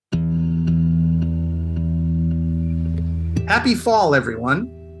Happy fall,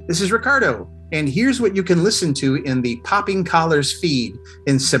 everyone. This is Ricardo, and here's what you can listen to in the Popping Collars feed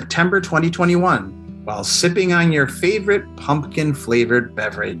in September 2021 while sipping on your favorite pumpkin-flavored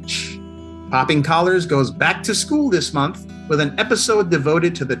beverage. Popping Collars goes back to school this month with an episode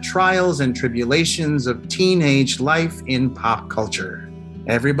devoted to the trials and tribulations of teenage life in pop culture.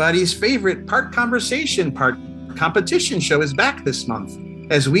 Everybody's favorite part conversation, part competition show is back this month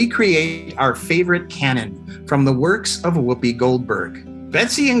as we create our favorite canon from the works of Whoopi Goldberg.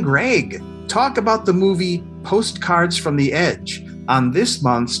 Betsy and Greg talk about the movie Postcards from the Edge on this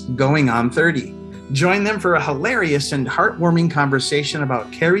month's Going on 30. Join them for a hilarious and heartwarming conversation about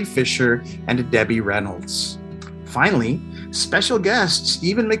Carrie Fisher and Debbie Reynolds. Finally, special guest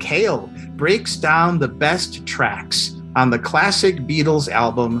Stephen McHale breaks down the best tracks on the classic Beatles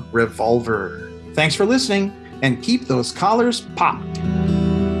album Revolver. Thanks for listening, and keep those collars popped.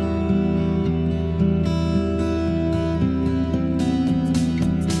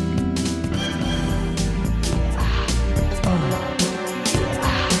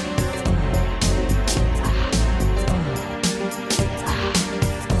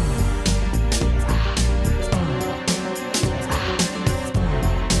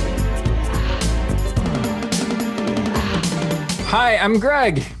 Hi, I'm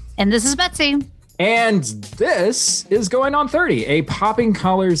Greg. And this is Betsy. And this is Going on 30, a Popping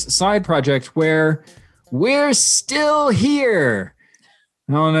Collars side project where we're still here.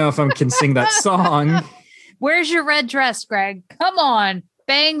 I don't know if I can sing that song. Where's your red dress, Greg? Come on,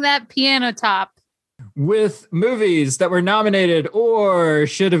 bang that piano top. With movies that were nominated or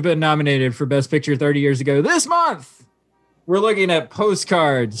should have been nominated for Best Picture 30 years ago this month, we're looking at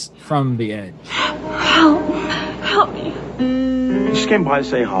Postcards from the Edge. Help me. Just came by to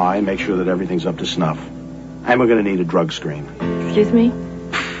say hi and make sure that everything's up to snuff. And we're going to need a drug screen. Excuse me?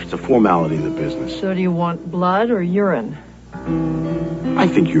 It's a formality of the business. So do you want blood or urine? I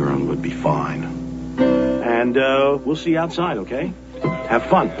think urine would be fine. And we'll see you outside, okay? Have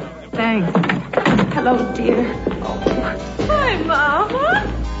fun. Thanks. Hello, dear. Hi,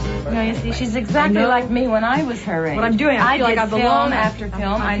 Mama. No, you see, she's exactly like me when I was her age. What I'm doing, I feel like I belong. Film after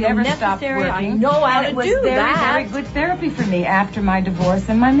film. I feel never stopped necessary. working. I know how and to it was do very, that. very good therapy for me after my divorce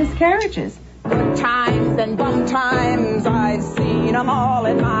and my miscarriages. Good times and bum times, I've seen them all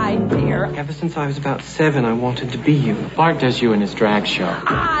in my dear. Ever since I was about 7, I wanted to be you. Bart does you in his drag show.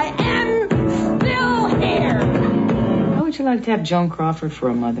 I am still here. How would you like to have Joan Crawford for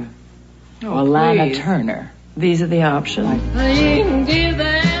a mother? Oh, or Lana please. Turner? These are the options.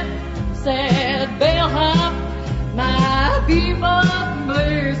 Said bellhop, my people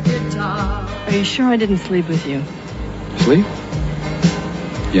plays guitar. Are you sure I didn't sleep with you? Sleep?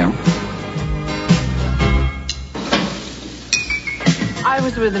 Yeah. I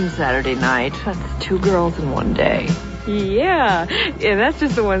was with him Saturday night. That's 2 girls in one day. Yeah, that's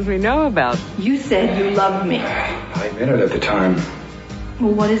just the ones we know about. You said you loved me. I admitted at the time.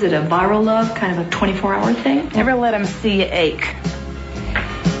 Well, what is it, a viral love? Kind of a 24-hour thing? Never let him see you ache.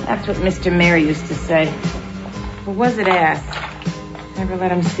 That's what Mr. Mayer used to say. Or was it ass? Never let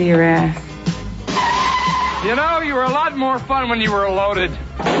him see your ass. You know, you were a lot more fun when you were loaded.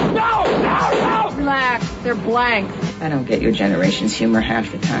 No! Relax, they're blank. I don't get your generation's humor half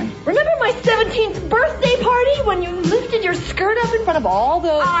the time. Remember my 17th birthday party when you lifted your skirt up in front of all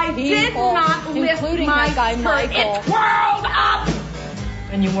those I people, did not lift including my that guy skirt. Michael? It twirled up.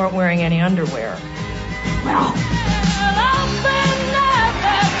 And you weren't wearing any underwear. Well,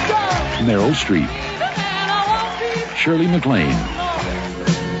 Meryl Streep, Shirley MacLaine,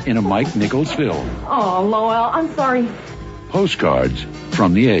 in a Mike Nichols film. Oh, Lowell, I'm sorry. Postcards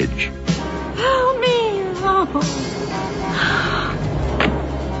from the Edge. Help me.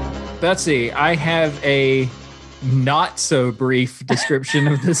 Betsy, I have a not so brief description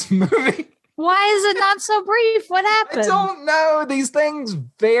of this movie. Why is it not so brief? What happened? I don't know. These things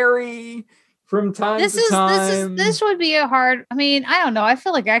vary from time to time. This would be a hard, I don't know. I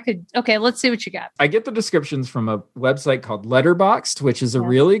feel like I could. Okay, let's see what you got. I get the descriptions from a website called Letterboxd, which is a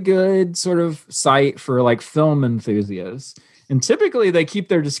really good sort of site for like film enthusiasts. And typically they keep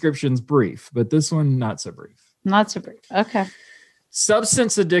their descriptions brief, but this one, not so brief. Not so brief. Okay.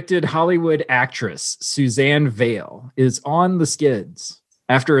 Substance addicted Hollywood actress Suzanne Vale is on the skids.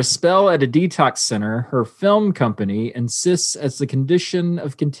 After a spell at a detox center, her film company insists as the condition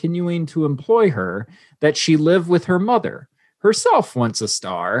of continuing to employ her that she live with her mother, herself once a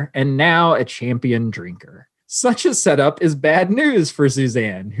star and now a champion drinker. Such a setup is bad news for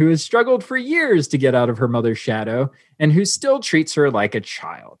Suzanne, who has struggled for years to get out of her mother's shadow and who still treats her like a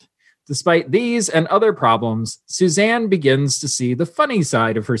child. Despite these and other problems, Suzanne begins to see the funny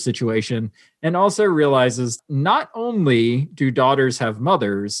side of her situation and also realizes not only do daughters have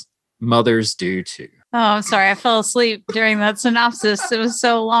mothers, mothers do too. Oh, I'm sorry. I fell asleep during that synopsis. It was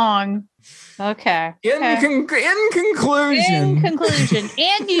so long. Okay. In conclusion.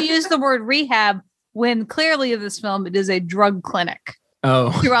 And you use the word rehab when clearly in this film it is a drug clinic.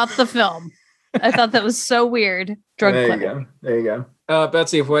 Oh. Throughout the film. I thought that was so weird. Drug clinic. There you go.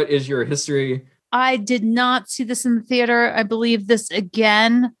 Betsy, what is your history? I did not see this in the theater. I believe this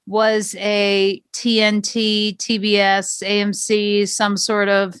again was a TNT, TBS, AMC, some sort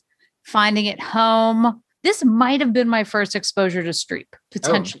of finding it home. This might have been my first exposure to Streep,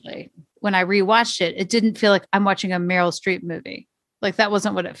 potentially. Oh. When I rewatched it, it didn't feel like I'm watching a Meryl Streep movie. Like that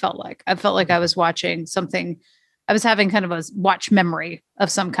wasn't what it felt like. I felt like I was watching something. I was having kind of a watch memory of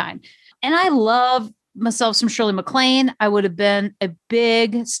some kind. And I love myself some Shirley MacLaine. I would have been a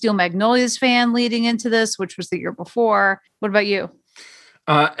big Steel Magnolias fan leading into this, which was the year before. What about you?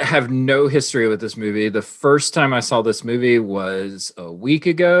 I have no history with this movie. The first time I saw this movie was a week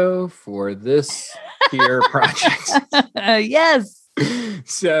ago for this here project. Yes.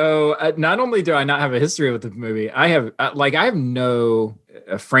 So not only do I not have a history with the movie, I have no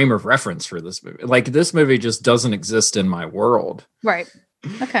frame of reference for this movie. Like this movie just doesn't exist in my world. Right.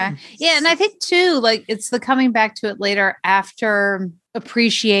 Okay. Yeah. And I think too, like it's the coming back to it later after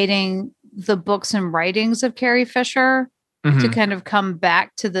appreciating the books and writings of Carrie Fisher to kind of come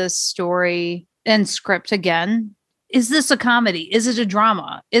back to this story and script again. Is this a comedy? Is it a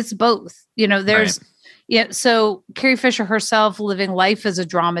drama? It's both. You know, there's, right. Yeah. So Carrie Fisher herself living life as a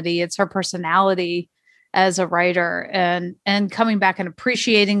dramedy, it's her personality as a writer and coming back and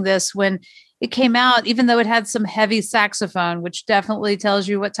appreciating this when it came out, even though it had some heavy saxophone, which definitely tells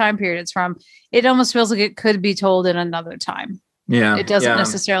you what time period it's from, it almost feels like it could be told in another time. Yeah. It doesn't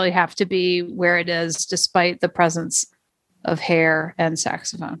necessarily have to be where it is, despite the presence of hair and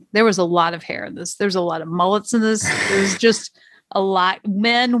saxophone. There was a lot of hair in this. There's a lot of mullets in this. There's just a lot.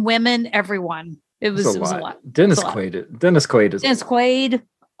 Men, women, everyone. It was a lot. Dennis Quaid.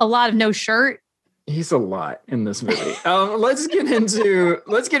 A lot of no shirt. He's a lot in this movie. Let's get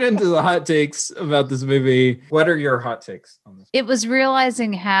into the hot takes about this movie. What are your hot takes on this? It was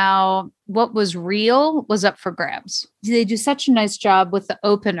realizing how what was real was up for grabs. They do such a nice job with the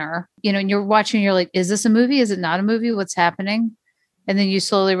opener, you know, and you're watching, you're like, is this a movie? Is it not a movie? What's happening? And then you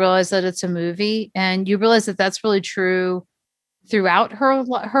slowly realize that it's a movie, and you realize that that's really true throughout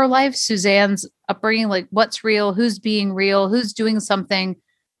her life. Suzanne's upbringing, like what's real, who's being real, who's doing something.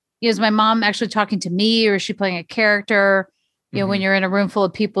 Is my mom actually talking to me, or is she playing a character? You know, when you're in a room full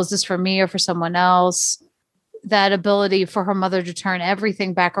of people, is this for me or for someone else? That ability for her mother to turn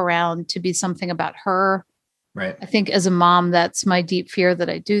everything back around to be something about her. Right. I think as a mom, that's my deep fear that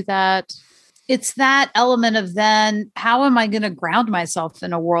I do that. It's that element of then, how am I going to ground myself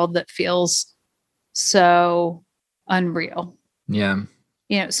in a world that feels so unreal? Yeah.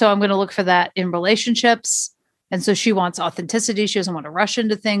 You know, so I'm going to look for that in relationships. And so she wants authenticity. She doesn't want to rush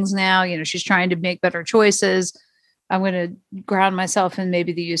into things now. You know, she's trying to make better choices. I'm going to ground myself in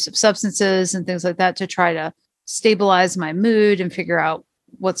maybe the use of substances and things like that to try to stabilize my mood and figure out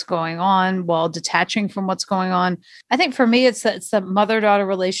what's going on while detaching from what's going on. I think for me, it's the mother-daughter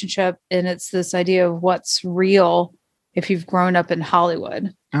relationship. And it's this idea of what's real if you've grown up in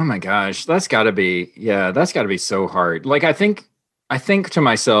Hollywood. Oh my gosh. That's gotta be so hard. Like, I think to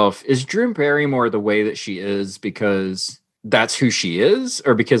myself, is Drew Barrymore the way that she is because that's who she is,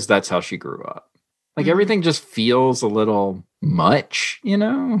 or because that's how she grew up? Like everything just feels a little much, you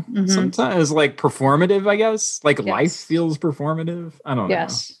know, sometimes like performative, I guess. Like life feels performative. I don't know.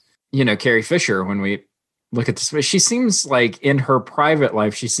 You know, Carrie Fisher, when we look at this, she seems like in her private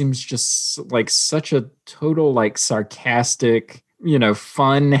life, she seems just like such a total, like sarcastic, you know,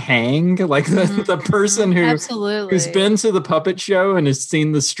 fun hang, like the person who's been to the puppet show and has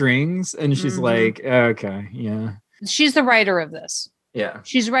seen the strings, and she's like, okay, yeah. She's the writer of this. Yeah.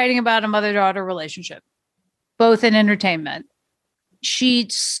 She's writing about a mother-daughter relationship, both in entertainment. She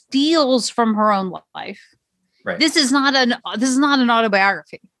steals from her own life. Right. This is not an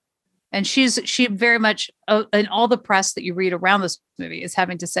autobiography. And she very much, in all the press that you read around this movie, is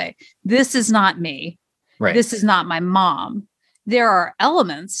having to say, this is not me. Right. This is not my mom. There are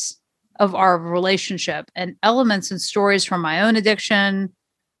elements of our relationship and elements and stories from my own addiction.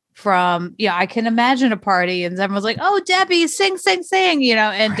 I can imagine a party and everyone's like, oh, Debbie, sing, you know,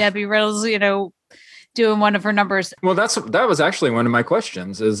 and Debbie Reynolds, you know, doing one of her numbers. Well, that was actually one of my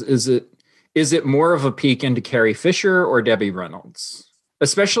questions is it more of a peek into Carrie Fisher or Debbie Reynolds?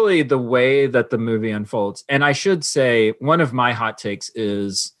 Especially the way that the movie unfolds. And I should say one of my hot takes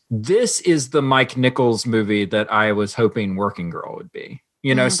is this is the Mike Nichols movie that I was hoping Working Girl would be.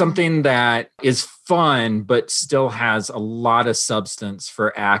 You know, something that is fun, but still has a lot of substance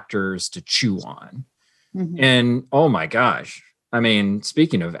for actors to chew on. And oh my gosh. I mean,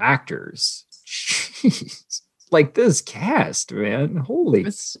 speaking of actors, geez, like this cast, man. Holy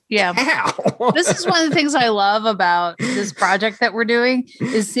cow. This is one of the things I love about this project that we're doing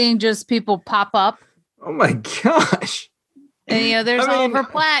is seeing just people pop up. Oh my gosh. And, you know, there's Oliver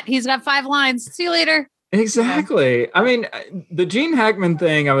Platt. He's got 5 lines. See you later. Exactly. I mean, the Gene Hackman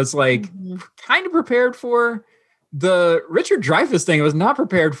thing, I was like kind of prepared for. The Richard Dreyfuss thing, I was not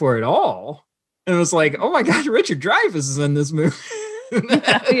prepared for at all. And it was like, oh my gosh, Richard Dreyfuss is in this movie.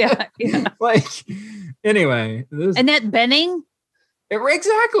 yeah. Like, anyway. Annette Bening.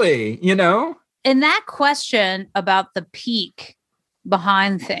 Exactly. You know? And that question about the peak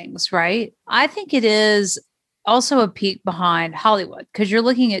behind things, right? I think it is also a peak behind Hollywood because you're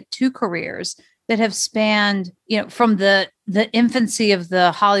looking at 2 careers that have spanned, you know, from the infancy of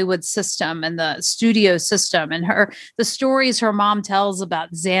the Hollywood system and the studio system and the stories her mom tells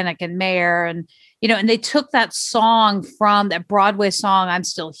about Zanuck and Mayer. And, you know, and they took that song from that Broadway song, I'm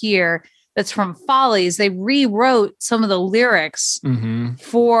Still Here, that's from Follies. They rewrote some of the lyrics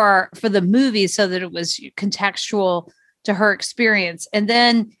for the movie so that it was contextual to her experience. And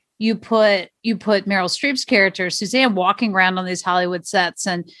then you put Meryl Streep's character, Suzanne, walking around on these Hollywood sets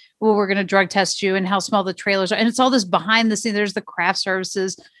and, well, we're going to drug test you and how small the trailers are. And it's all this behind the scenes. There's the craft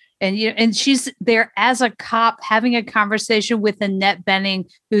services. And and she's there as a cop having a conversation with Annette Bening,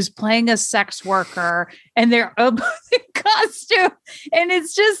 who's playing a sex worker, and they're both in costume. And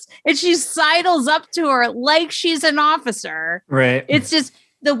it's just, and she sidles up to her like she's an officer. Right. It's just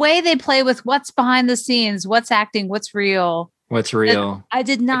the way they play with what's behind the scenes, what's acting, what's real. What's real? I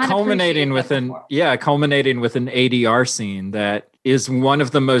did not culminating with an ADR scene that is one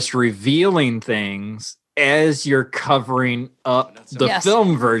of the most revealing things as you're covering up the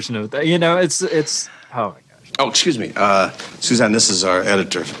film version of that. You know, it's oh my gosh. Oh, excuse me. Suzanne, this is our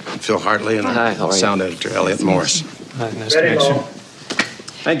editor, Phil Hartley, and our sound editor, Elliot Morris. Hi, nice to meet you.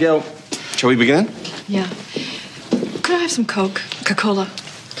 Hi, Gil. Shall we begin? Yeah. Could I have some Coca-Cola,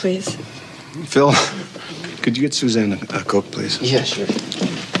 please? Phil, could you get Suzanne a Coke, please? Yeah, sure.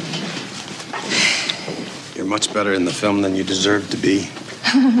 You're much better in the film than you deserve to be.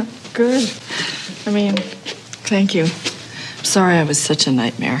 Good. I mean, thank you. I'm sorry I was such a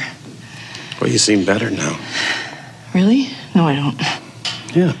nightmare. Well, you seem better now. Really? No, I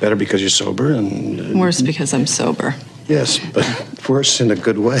don't. Yeah, better because you're sober and... Worse because I'm sober. Yes, but worse in a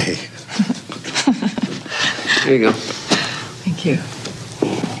good way. Here you go. Thank you.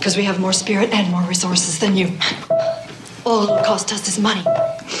 Because we have more spirit and more resources than you. All it'll cost us is money.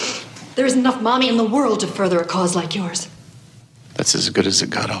 There isn't enough mommy in the world to further a cause like yours. That's as good as it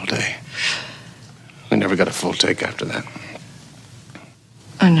got all day. We never got a full take after that.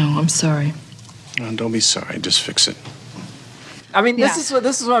 I know, I'm sorry. No, don't be sorry, just fix it. I mean, this is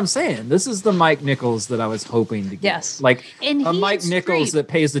what I'm saying. This is the Mike Nichols that I was hoping to get. Yes. Like and a Mike Nichols that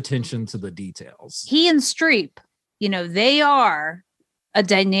pays attention to the details. He and Streep, you know, they are a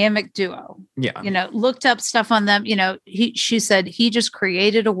dynamic duo. Yeah. You know, looked up stuff on them. You know, she said he just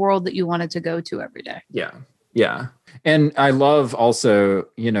created a world that you wanted to go to every day. Yeah. Yeah. And I love also,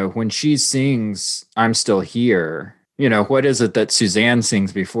 you know, when she sings I'm Still Here, you know, what is it that Suzanne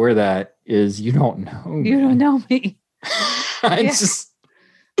sings before that is You Don't Know Me. You don't know me. It's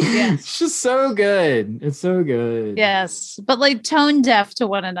just so good. It's so good. Yes. But like tone deaf to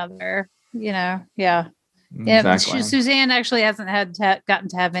one another, you know? Yeah. Exactly. Suzanne actually hasn't gotten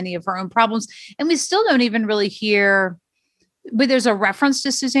to have any of her own problems. And we still don't even really hear, but there's a reference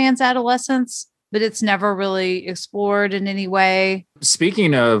to Suzanne's adolescence, but it's never really explored in any way.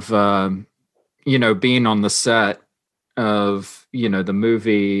 Speaking of, you know, being on the set of, you know, the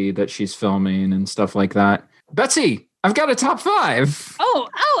movie that she's filming and stuff like that. Betsy, I've got a top 5. Oh,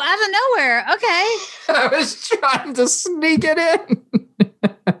 out of nowhere. Okay. I was trying to sneak it in.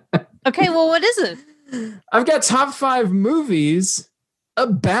 Okay, well, what is it? I've got top 5 movies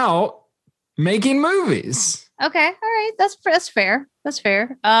about making movies. Okay, all right. That's fair. That's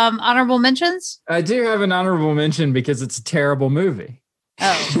fair. Honorable mentions? I do have an honorable mention because it's a terrible movie.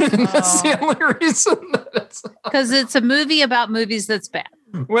 Oh. That's the only reason. Because it's a movie about movies that's bad.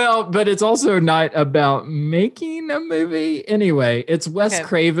 Well, but it's also not about making a movie. Anyway, it's Wes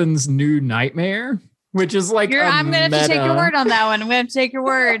Craven's New Nightmare, which is like I'm going to have to take your word on that one. I'm going to have to take your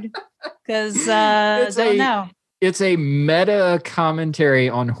word because I don't know. It's a meta commentary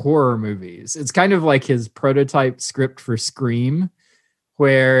on horror movies. It's kind of like his prototype script for Scream,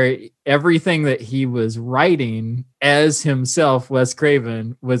 where everything that he was writing as himself, Wes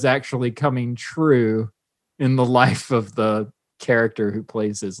Craven, was actually coming true in the life of the character who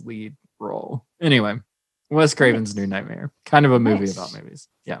plays his lead role. Anyway, Wes Craven's New Nightmare. Kind of a movie about movies.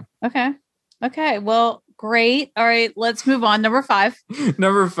 Yeah. Okay. Well, great. All right, let's move on. Number 5.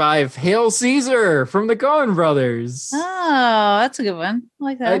 Number 5, Hail Caesar from the Coen Brothers. Oh, that's a good one. I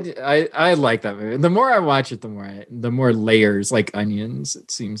like that. I like that movie. The more I watch it, the more layers, like onions, it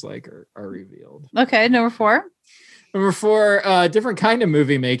seems like are revealed. Okay, number 4. Number 4, different kind of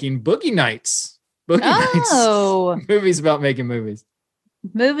movie making. Boogie Nights. Nights. Movies about making movies.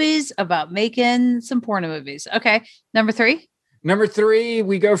 Movies about making some porno movies. Okay, number 3. Number 3,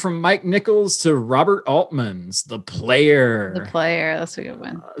 we go from Mike Nichols to Robert Altman's The Player. The Player. That's a good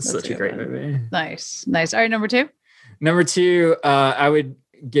one. Such a great movie. Nice. All right, number 2. Number 2, I would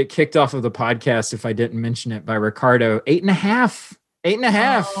get kicked off of the podcast if I didn't mention it, by Ricardo. 8.5.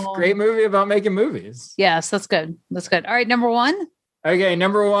 8.5. Oh. Great movie about making movies. Yes, that's good. All right, number 1. Okay,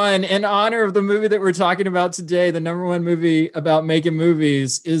 number 1, in honor of the movie that we're talking about today, the number 1 movie about making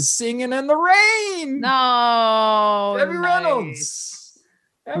movies is Singing in the Rain. No. Debbie Reynolds.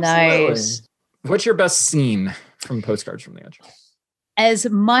 Absolutely. Nice. What's your best scene from Postcards from the Edge? As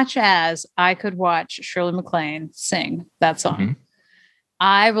much as I could watch Shirley MacLaine sing that song,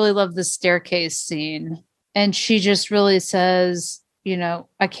 I really love the staircase scene. And she just really says,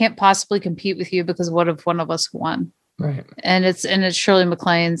 I can't possibly compete with you because what if one of us won? Right. And it's Shirley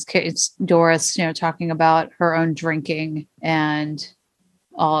MacLaine's case, Doris, talking about her own drinking and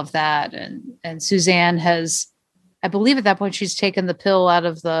all of that. And Suzanne has, I believe at that point, she's taken the pill out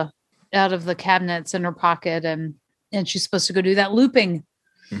of the cabinets in her pocket and she's supposed to go do that looping.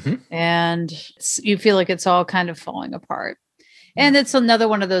 And you feel like it's all kind of falling apart. And it's another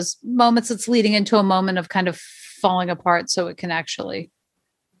one of those moments that's leading into a moment of kind of falling apart so it can actually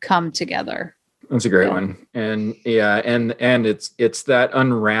come together. That's a great one. And and it's that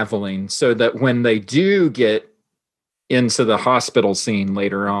unraveling so that when they do get into the hospital scene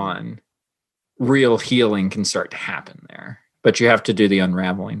later on, real healing can start to happen there. But you have to do the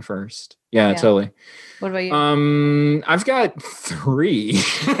unraveling first. Yeah. Totally. What about you? I've got 3.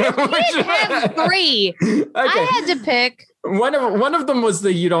 I have 3. Okay. I had to pick. One of them was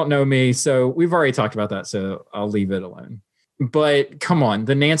the You Don't Know Me. So we've already talked about that. So I'll leave it alone. But come on,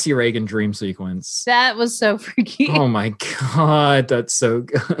 the Nancy Reagan dream sequence. That was so freaky. Oh my God, that's so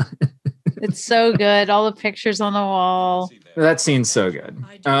good. It's so good. All the pictures on the wall. That scene's so good.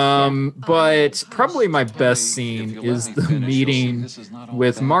 But probably my best scene is the meeting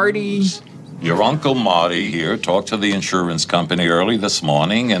with Marty. Your Uncle Marty here talked to the insurance company early this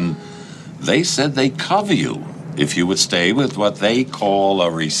morning, and they said they'd cover you if you would stay with what they call a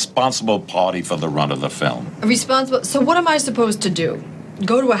responsible party for the run of the film. A responsible? So what am I supposed to do?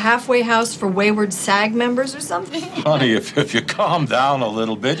 Go to a halfway house for wayward SAG members or something? Honey, if you calm down a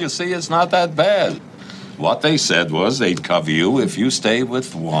little bit, you see it's not that bad. What they said was they'd cover you if you stay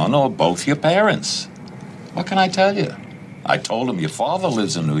with one or both your parents. What can I tell you? I told them your father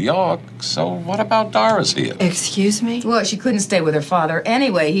lives in New York, so what about Doris here? Excuse me? Well, she couldn't stay with her father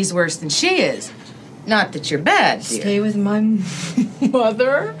anyway. He's worse than she is. Not that you're bad, dear. Stay with my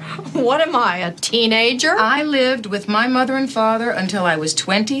mother? What am I, a teenager? I lived with my mother and father until I was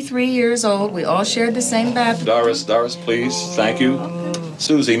 23 years old. We all shared the same bathroom. Doris, please. Thank you.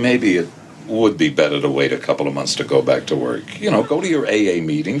 Susie, maybe it would be better to wait a couple of months to go back to work. Go to your AA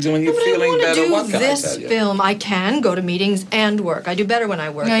meetings, and when you're feeling better, what can I tell you? This film, I can go to meetings and work. I do better when I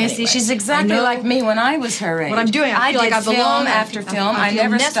work. No, you see, she's exactly like me when I was her age. What I'm doing, I feel like I belong. Film after film. I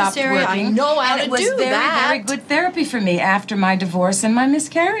never stopped working. I know how to do that. And it was very good therapy for me after my divorce and my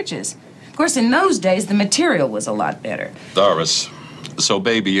miscarriages. Of course, in those days, the material was a lot better. Doris, so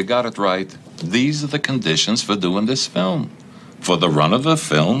baby, you got it right. These are the conditions for doing this film. For the run of the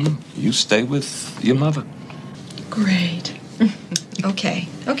film, you stay with your mother. Great. Okay,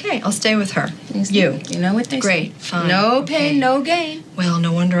 I'll stay with her. You know what they say. Great, fine. No pain, no gain. Well,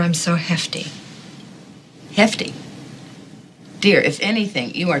 no wonder I'm so hefty. Hefty? Dear, if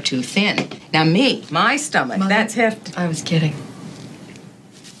anything, you are too thin. Now my stomach, Mother, that's hefty. I was kidding.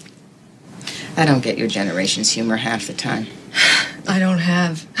 I don't get your generation's humor half the time. I don't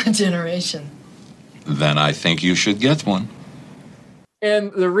have a generation. Then I think you should get one.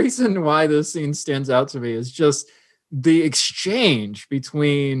 And the reason why this scene stands out to me is just the exchange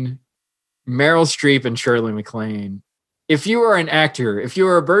between Meryl Streep and Shirley MacLaine. If you are an actor, if you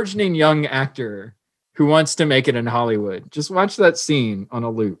are a burgeoning young actor who wants to make it in Hollywood, just watch that scene on a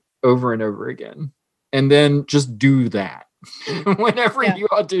loop over and over again. And then just do that whenever you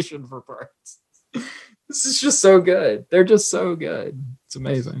audition for parts. This is just so good. They're just so good. It's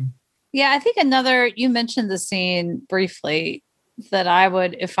amazing. Yeah, I think you mentioned the scene briefly that I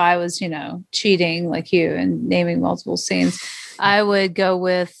would, if I was, cheating like you and naming multiple scenes, I would go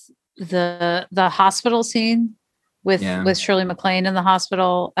with the hospital scene with Shirley MacLaine in the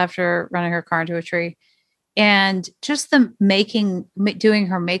hospital after running her car into a tree. And just the doing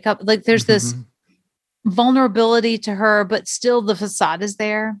her makeup, like there's this vulnerability to her, but still the facade is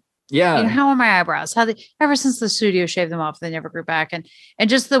there. Yeah. How are my eyebrows? Ever since the studio shaved them off, they never grew back. And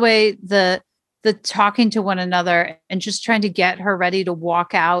just the way the talking to one another and just trying to get her ready to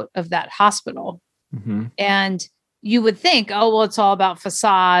walk out of that hospital. Mm-hmm. And you would think, oh, well, it's all about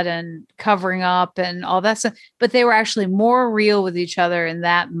facade and covering up and all that stuff. But they were actually more real with each other in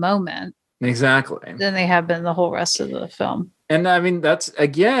that moment. Exactly. Than they have been the whole rest of the film. And I mean,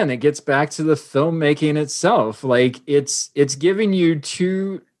 it gets back to the filmmaking itself. Like it's giving you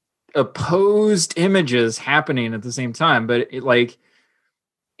two opposed images happening at the same time, but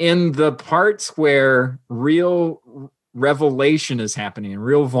in the parts where real revelation is happening,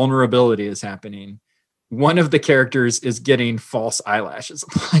 real vulnerability is happening, one of the characters is getting false eyelashes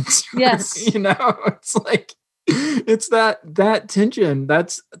applied to her. Yes. It's like, it's that tension.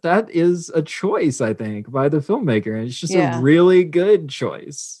 That is a choice, I think, by the filmmaker. And it's just a really good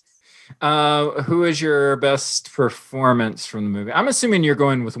choice. Who is your best performance from the movie? I'm assuming you're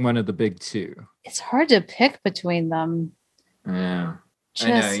going with one of the big two. It's hard to pick between them. Yeah. I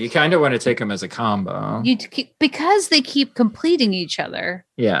know. You kind of want to take them as a combo. Because they keep completing each other.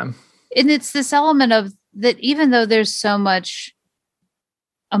 Yeah. And it's this element of that, even though there's so much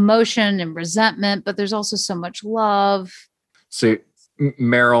emotion and resentment, but there's also so much love. So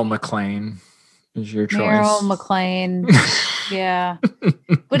Meryl MacLaine is your choice. Meryl MacLaine. Yeah.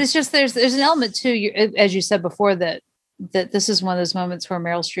 But it's just, there's an element too, as you said before, that this is one of those moments where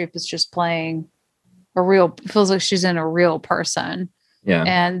Meryl Streep is just playing feels like she's in a real person. Yeah.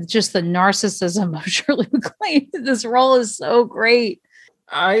 And just the narcissism of Shirley MacLaine. This role is so great.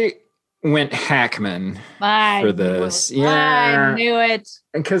 I went Hackman for this. I knew it.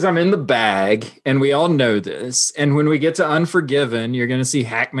 Because I'm in the bag, and we all know this. And when we get to Unforgiven, you're going to see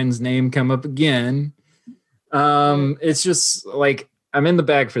Hackman's name come up again. It's just like, I'm in the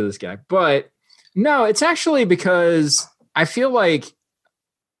bag for this guy. But no, it's actually because I feel like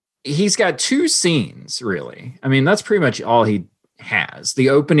he's got two scenes, really. I mean, that's pretty much all he has. The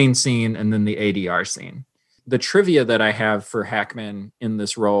opening scene and then the ADR scene. The trivia that I have for Hackman in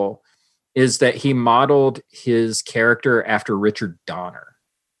this role is that he modeled his character after Richard Donner.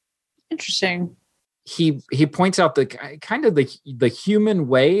 Interesting. He points out the kind of the human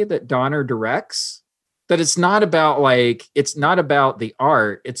way that Donner directs, that it's not about the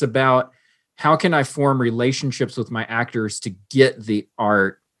art. It's about how can I form relationships with my actors to get the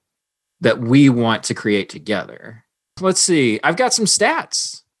art that we want to create together. Let's see. I've got some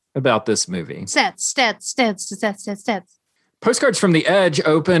stats about this movie. Stats. Postcards from the Edge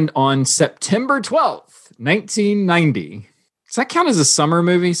opened on September 12th, 1990. Does that count as a summer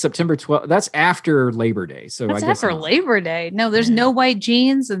movie? September 12th? That's after Labor Day. So that's I guess after Labor Day. No, there's no white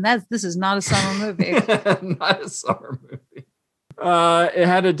jeans, and this is not a summer movie. Not a summer movie. It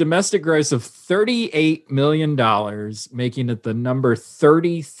had a domestic gross of $38 million, making it the number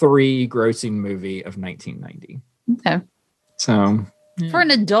 33 grossing movie of 1990. Okay. So for an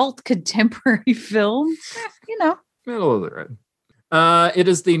adult contemporary film, middle of the road. It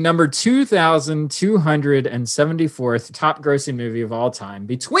is the number 2,274th top grossing movie of all time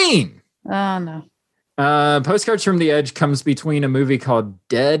between. Oh, no. Postcards from the Edge comes between a movie called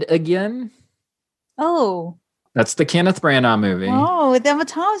Dead Again. Oh. That's the Kenneth Branagh movie. Oh, with Emma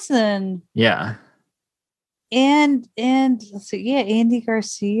Thompson. Yeah. And let's see. Yeah, Andy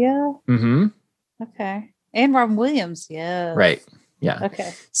Garcia. Mm-hmm. Okay. And Robin Williams. Yeah. Right. Yeah.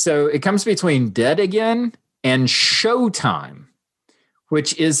 Okay. So it comes between Dead Again and Showtime,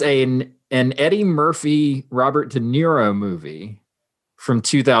 which is an Eddie Murphy, Robert De Niro movie from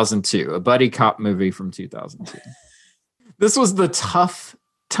 2002, a buddy cop movie from 2002. This was the tough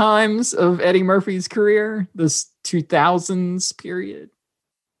times of Eddie Murphy's career, this 2000s period.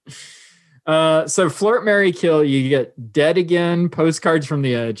 So Flirt, Marry, Kill, you get Dead Again, Postcards from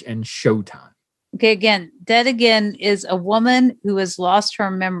the Edge, and Showtime. Okay, again, Dead Again is a woman who has lost her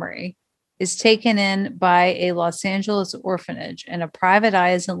memory, is taken in by a Los Angeles orphanage, and a private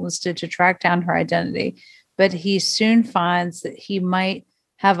eye is enlisted to track down her identity. But he soon finds that he might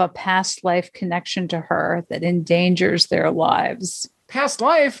have a past life connection to her that endangers their lives. Past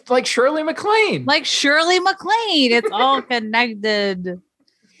life, like Shirley MacLaine. Like Shirley MacLaine. It's all connected.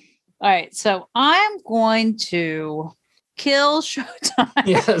 All right, so I'm going to kill Showtime.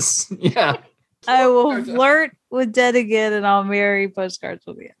 Yes, yeah. I will flirt with Dead again, and I'll marry Postcards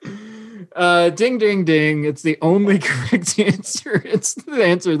with you. Ding, ding, ding. It's the only correct answer. It's the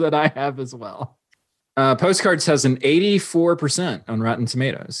answer that I have as well. Postcards has an 84% on Rotten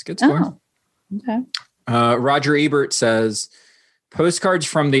Tomatoes. Good score. Oh, okay. Roger Ebert says, Postcards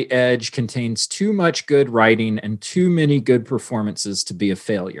from the Edge contains too much good writing and too many good performances to be a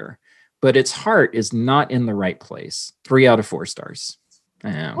failure, but its heart is not in the right place. 3 out of 4 stars.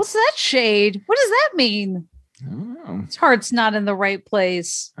 What's that shade? What does that mean? I don't know. Its heart's not in the right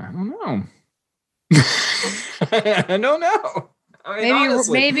place. I don't know. I don't know. I mean,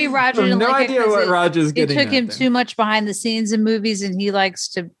 maybe Roger didn't no idea what Roger's getting. It took him too much behind the scenes in movies, and he likes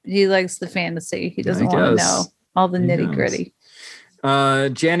the fantasy. He doesn't want to know all the nitty gritty.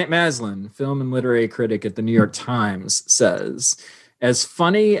 Janet Maslin, film and literary critic at the New York Times, says, as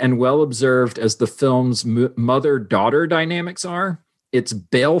funny and well observed as the film's mother-daughter dynamics are, its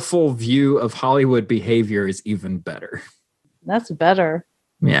baleful view of Hollywood behavior is even better. That's better.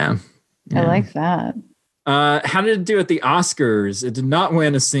 Yeah. I like that. How did it do at the Oscars? It did not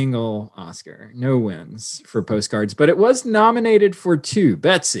win a single Oscar. No wins for Postcards, but it was nominated for 2.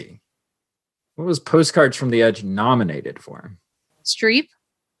 Betsy, what was Postcards from the Edge nominated for? Streep?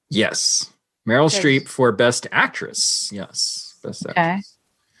 Yes. Meryl Streep for Best Actress. Yes. Best Actress.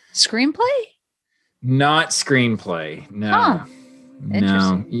 Screenplay? Not screenplay. No. Huh.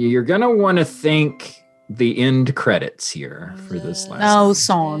 No. You're going to want to thank the end credits here for this last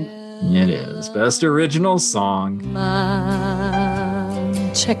song. It is. Best Original Song.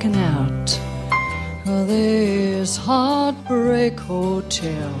 I'm checking out this Heartbreak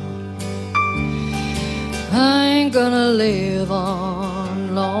Hotel. I ain't gonna live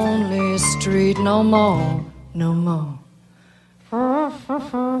on Lonely Street no more. No more.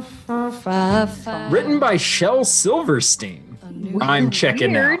 Written by Shel Silverstein. I'm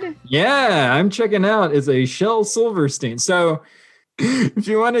checking out. Yeah, I'm checking out is a Shel Silverstein. So if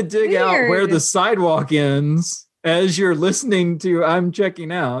you want to dig out where the sidewalk ends as you're listening to I'm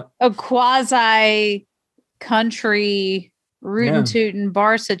Checking Out. A quasi country rootin' tootin'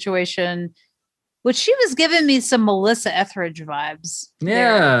 bar situation, which she was giving me some Melissa Etheridge vibes.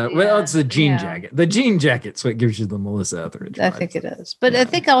 Yeah. Well, it's the jean jacket. The jean jacket's what gives you the Melissa Etheridge vibes. I think it is. But I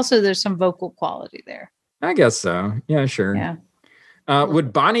think also there's some vocal quality there. I guess so. Yeah, sure. Yeah.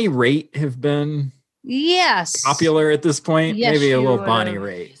 Would Bonnie Raitt have been popular at this point? Yes, maybe a little would. Bonnie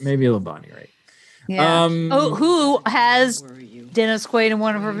Raitt. Maybe a little Bonnie Raitt. Yeah. Who has Dennis Quaid in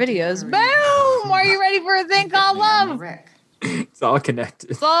one of her videos? Boom! Are you ready for a thing called love? It's all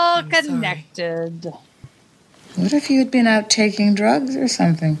connected. It's all connected. What if you had been out taking drugs or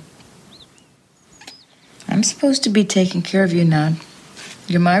something? I'm supposed to be taking care of you now.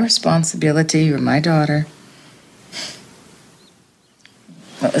 You're my responsibility. You're my daughter.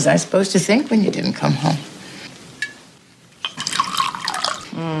 What was I supposed to think when you didn't come home?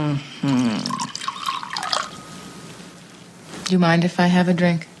 Do you mind if I have a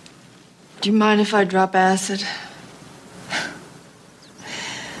drink? Do you mind if I drop acid?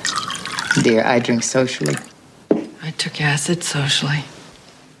 Dear, I drink socially. I took acid socially.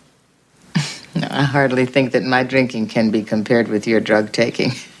 No, I hardly think that my drinking can be compared with your drug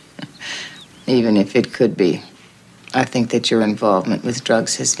taking. Even if it could be. I think that your involvement with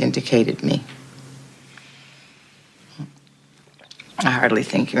drugs has vindicated me. I hardly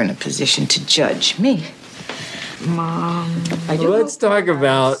think you're in a position to judge me. Mom. Let's talk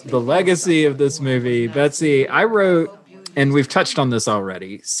about the legacy of this movie. Betsy, I wrote, and we've touched on this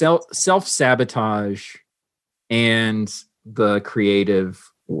already, self-sabotage and the creative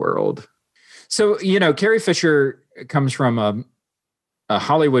world. So, Carrie Fisher comes from a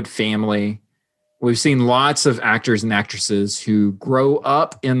Hollywood family. We've seen lots of actors and actresses who grow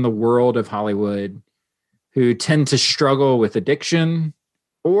up in the world of Hollywood who tend to struggle with addiction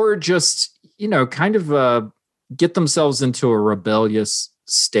or just, kind of get themselves into a rebellious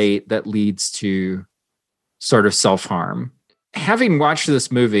state that leads to sort of self-harm. Having watched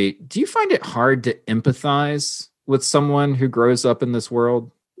this movie, do you find it hard to empathize with someone who grows up in this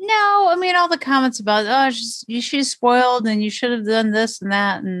world? No, I mean, all the comments about, she's spoiled and you should have done this and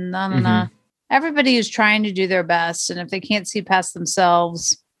that and no. Everybody is trying to do their best. And if they can't see past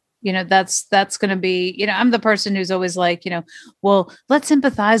themselves, that's going to be, I'm the person who's always like, well, let's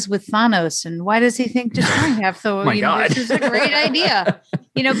empathize with Thanos. And why does he think destroying half the, this is a great idea,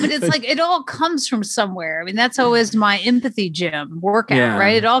 but it's like, it all comes from somewhere. I mean, that's always my empathy gym workout,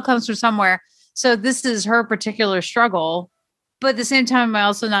 right? It all comes from somewhere. So this is her particular struggle. But at the same time,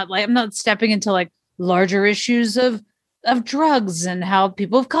 I'm not stepping into like larger issues of drugs and how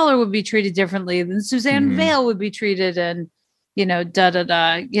people of color would be treated differently than Suzanne Vale would be treated. And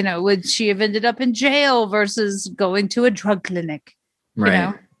would she have ended up in jail versus going to a drug clinic?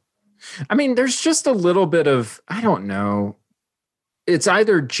 Right. I mean, there's just a little bit of, I don't know. It's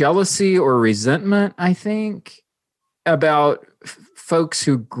either jealousy or resentment, I think, about folks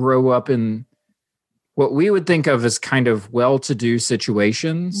who grow up in what we would think of as kind of well-to-do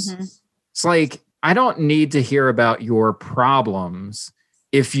situations. Mm-hmm. It's like, I don't need to hear about your problems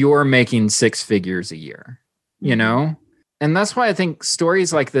if you're making 6 figures a year, And that's why I think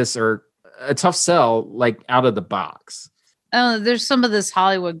stories like this are a tough sell, like out of the box. Oh, there's some of this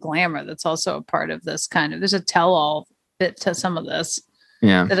Hollywood glamour that's also a part of this kind of, there's a tell-all bit to some of this.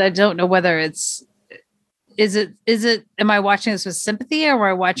 Yeah. That I don't know whether is it, am I watching this with sympathy or am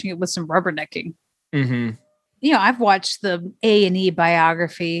I watching it with some rubbernecking? Mm-hmm. I've watched the A&E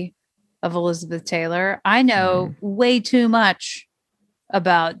biography of Elizabeth Taylor. I know way too much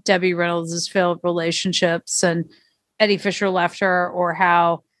about Debbie Reynolds' failed relationships and Eddie Fisher left her, or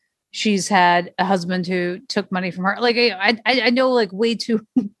how she's had a husband who took money from her. Like I know like way too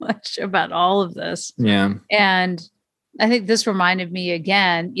much about all of this. Yeah. And I think this reminded me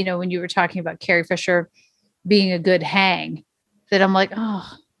again, when you were talking about Carrie Fisher being a good hang, that I'm like, oh,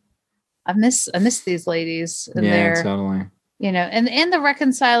 I miss these ladies and totally. And the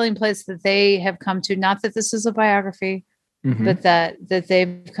reconciling place that they have come to, not that this is a biography, but that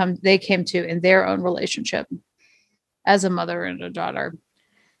they came to in their own relationship as a mother and a daughter.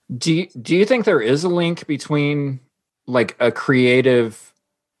 Do you think there is a link between like a creative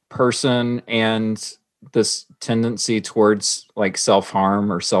person and this tendency towards like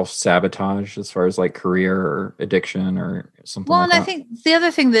self-harm or self-sabotage as far as like career or addiction or something like that? Well, and I think the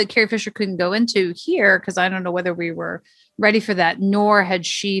other thing that Carrie Fisher couldn't go into here, because I don't know whether we were ready for that, nor had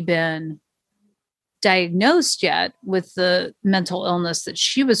she been diagnosed yet with the mental illness that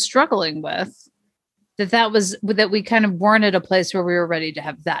she was struggling with, that we kind of weren't at a place where we were ready to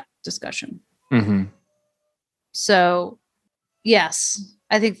have that discussion. Mm-hmm. So yes,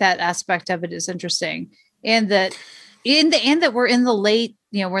 I think that aspect of it is interesting. And that we're in the late,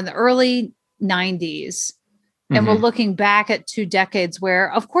 we're in the early 90s and we're looking back at 2 decades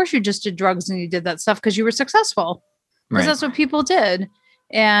where of course you just did drugs and you did that stuff because you were successful, because that's what people did.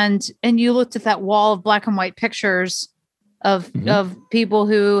 And you looked at that wall of black and white pictures of people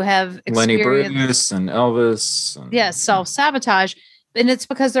who have experienced Lenny Bruce and Elvis. Self-sabotage. And it's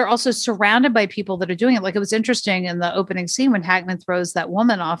because they're also surrounded by people that are doing it. Like, it was interesting in the opening scene when Hackman throws that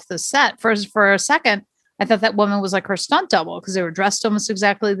woman off the set. For a second, I thought that woman was like her stunt double because they were dressed almost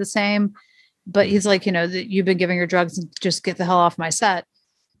exactly the same. But he's like, that you've been giving her drugs and just get the hell off my set.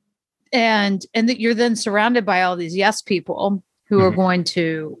 And that you're then surrounded by all these yes people who are going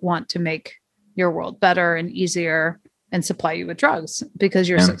to want to make your world better and easier and supply you with drugs because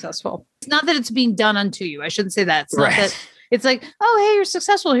you're successful. It's not that it's being done unto you. I shouldn't say that. It's not that it's like, oh, hey, you're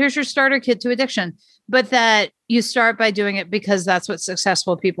successful. Here's your starter kit to addiction. But that you start by doing it because that's what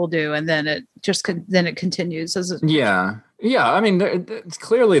successful people do. And then it just continues. Yeah. I mean,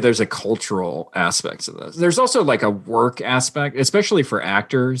 clearly there's a cultural aspect to this. There's also like a work aspect, especially for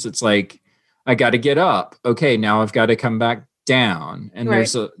actors. It's like, I got to get up. Okay, now I've got to come back down. And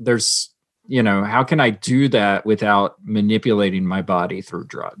there's how can I do that without manipulating my body through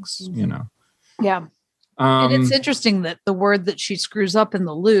drugs, Yeah. And it's interesting that the word that she screws up in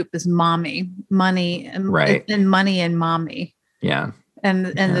the loop is money, and money and mommy. Yeah. And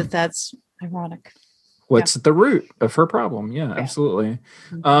that's ironic. What's the root of her problem? Yeah. Absolutely.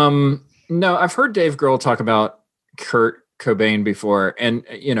 No, I've heard Dave Grohl talk about Kurt Cobain before. And,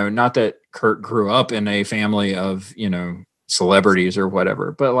 not that Kurt grew up in a family of, celebrities or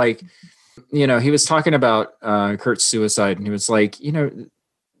whatever, but like, he was talking about Kurt's suicide, and he was like,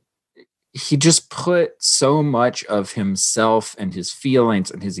 he just put so much of himself and his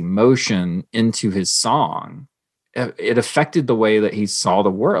feelings and his emotion into his song. It affected the way that he saw the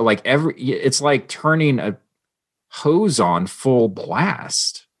world. Like it's like turning a hose on full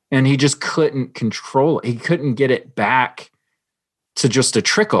blast, and he just couldn't control it. He couldn't get it back to just a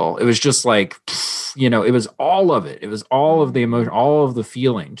trickle. It was just like, it was all of it. It was all of the emotion, all of the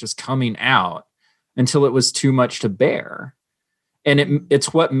feeling just coming out until it was too much to bear. And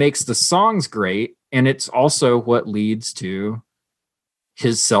it's what makes the songs great. And it's also what leads to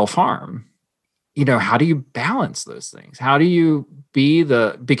his self-harm. How do you balance those things? How do you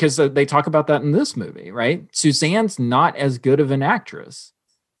because they talk about that in this movie, right? Suzanne's not as good of an actress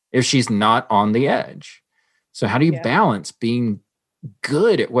if she's not on the edge. So how do you balance being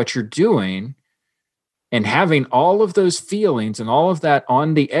good at what you're doing and having all of those feelings and all of that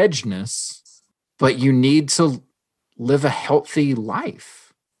on the edgeness, but you need to live a healthy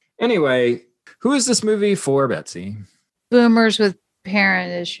life? Anyway, who is this movie for, Betsy? boomers with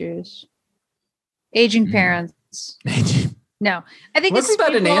parent issues, aging parents. No, I think wasn't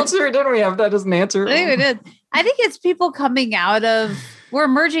that an answer? Didn't we have that as an answer? I think we did. I think it's people coming out of. We're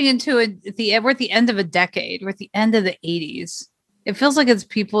merging into we're at the end of a decade. We're at the end of the 80s. It feels like it's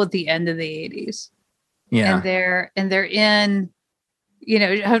people at the end of the 80s. Yeah, and they're in. You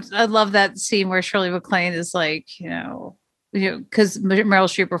know, I love that scene where Shirley MacLaine is like, because Meryl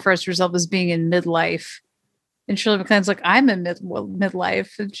Streep refers to herself as being in midlife. And Shirley MacLaine's like, I'm in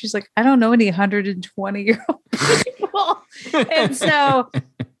midlife. And she's like, I don't know any 120-year-old people. And so,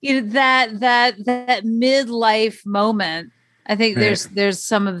 that midlife moment, I think there's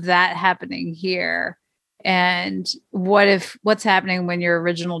some of that happening here. And what's happening when your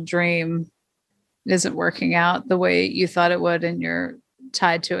original dream isn't working out the way you thought it would, and you're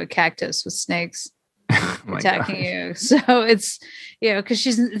tied to a cactus with snakes attacking you. So it's, because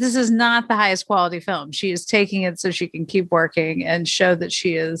this is not the highest quality film. She is taking it so she can keep working and show that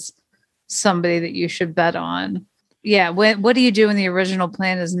she is somebody that you should bet on. Yeah. What do you do when the original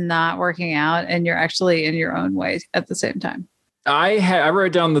plan is not working out and you're actually in your own way at the same time? I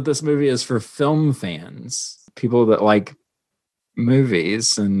wrote down that this movie is for film fans, people that like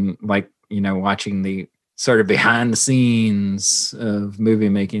movies and like, watching the sort of behind the scenes of movie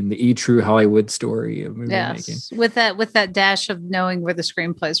making, the true Hollywood story of movie making. With that dash of knowing where the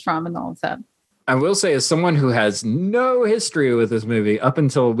screenplay is from and all of that. I will say, as someone who has no history with this movie up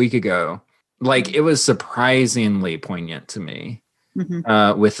until a week ago, like it was surprisingly poignant to me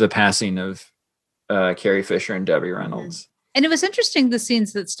with the passing of Carrie Fisher and Debbie Reynolds. And it was interesting, the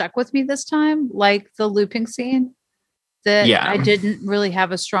scenes that stuck with me this time, like the looping scene that I didn't really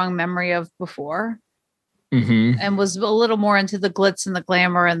have a strong memory of before. And was a little more into the glitz and the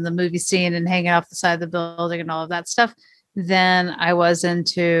glamour and the movie scene and hanging off the side of the building and all of that stuff than I was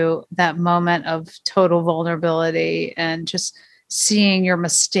into that moment of total vulnerability and just seeing your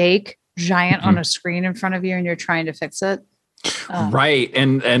mistake giant on a screen in front of you and you're trying to fix it. Right.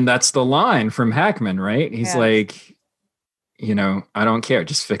 And that's the line from Hackman, right? He's like, I don't care,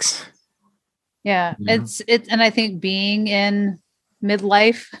 just fix it. Yeah. It's and I think being in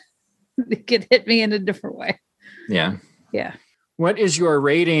midlife, it could hit me in a different way. Yeah. Yeah. What is your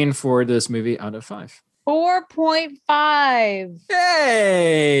rating for this movie out of 5? 4.5.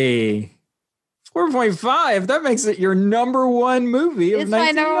 Hey, 4.5. That makes it your number one movie of 1990.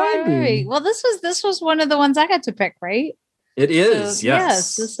 My number one movie. Well, this was one of the ones I got to pick, right? It is. So,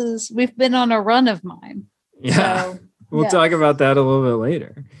 yes. We've been on a run of mine. Yeah. So, we'll talk about that a little bit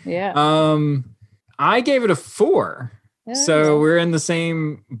later. Yeah. I gave it a 4. So we're in the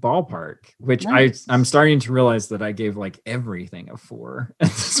same ballpark, which nice. I'm starting to realize that I gave like everything a 4 at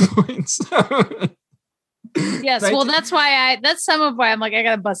this point. So. Yes, well, that's some of why I'm like, I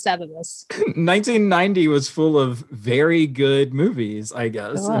gotta bust out of this. 1990 was full of very good movies, I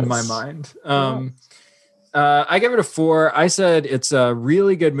guess, in my mind. I gave it a 4. I said it's a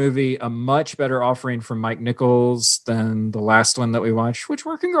really good movie, a much better offering from Mike Nichols than the last one that we watched, which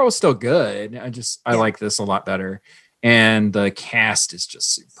Working Girl is still good. I like this a lot better. And the cast is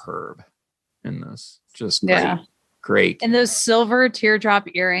just superb in this. Just great. Yeah. Great. And those silver teardrop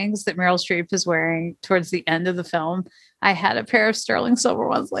earrings that Meryl Streep is wearing towards the end of the film. I had a pair of sterling silver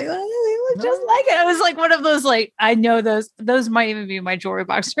ones like that. They look just like it. I was like one of those, like, I know those might even be in my jewelry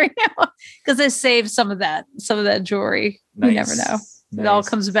box right now because I saved some of that jewelry. Nice. You never know. Nice. It all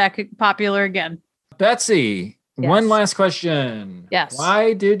comes back popular again. Betsy, one last question. Yes.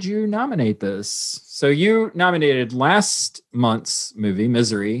 Why did you nominate this? So you nominated last month's movie,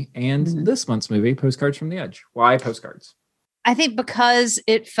 Misery, and this month's movie, Postcards from the Edge. Why Postcards? I think because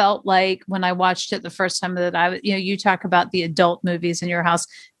it felt like when I watched it the first time that you talk about the adult movies in your house.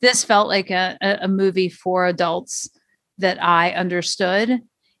 This felt like a movie for adults that I understood.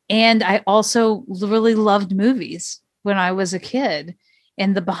 And I also really loved movies when I was a kid.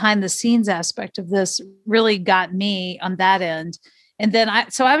 And the behind the scenes aspect of this really got me on that end. And then I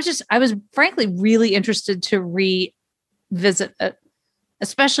was frankly really interested to revisit it,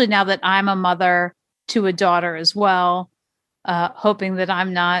 especially now that I'm a mother to a daughter as well, hoping that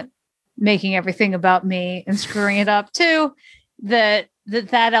I'm not making everything about me and screwing it up too. That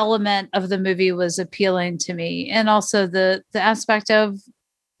element of the movie was appealing to me. And also the aspect of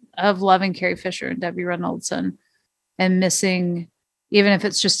loving Carrie Fisher and Debbie Reynolds and missing, even if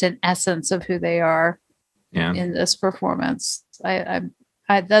it's just an essence of who they are in this performance. I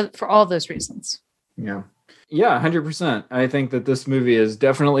for all those reasons. Yeah, 100%. I think that this movie is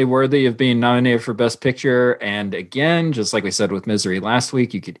definitely worthy of being nominated for Best Picture. And again, just like we said with Misery last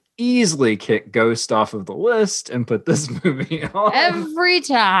week, you could easily kick Ghost off of the list and put this movie on every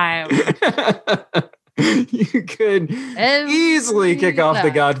time. you could easily kick off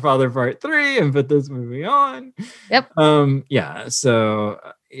The Godfather Part 3 and put this movie on. Yep. Yeah. So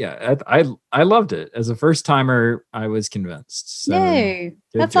yeah, I loved it. As a first timer, I was convinced. So yay.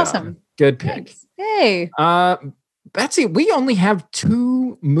 That's job. Awesome. Good pick. Yay. Betsy, we only have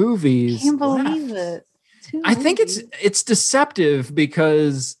 2 movies. Can't believe it. I think it's deceptive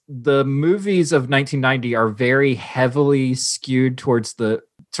because the movies of 1990 are very heavily skewed towards the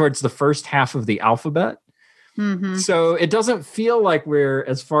first half of the alphabet. Mm-hmm. So it doesn't feel like we're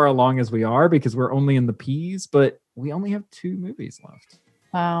as far along as we are because we're only in the P's, but we only have 2 movies left.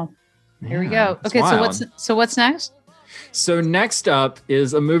 Wow. Here we go. Okay, so what's next? So next up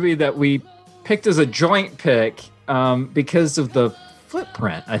is a movie that we picked as a joint pick because of the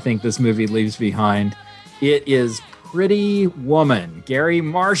footprint I think this movie leaves behind. It is Pretty Woman, Gary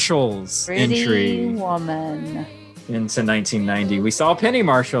Marshall's entry. Pretty Woman. Into 1990. We saw Penny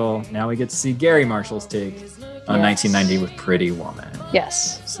Marshall. Now we get to see Gary Marshall's take on 1990 with Pretty Woman.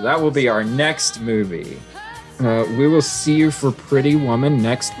 Yes. So that will be our next movie. We will see you for Pretty Woman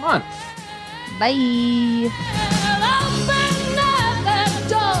next month. Bye.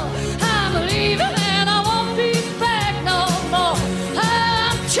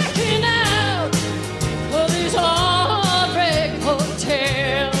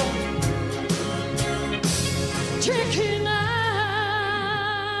 Checking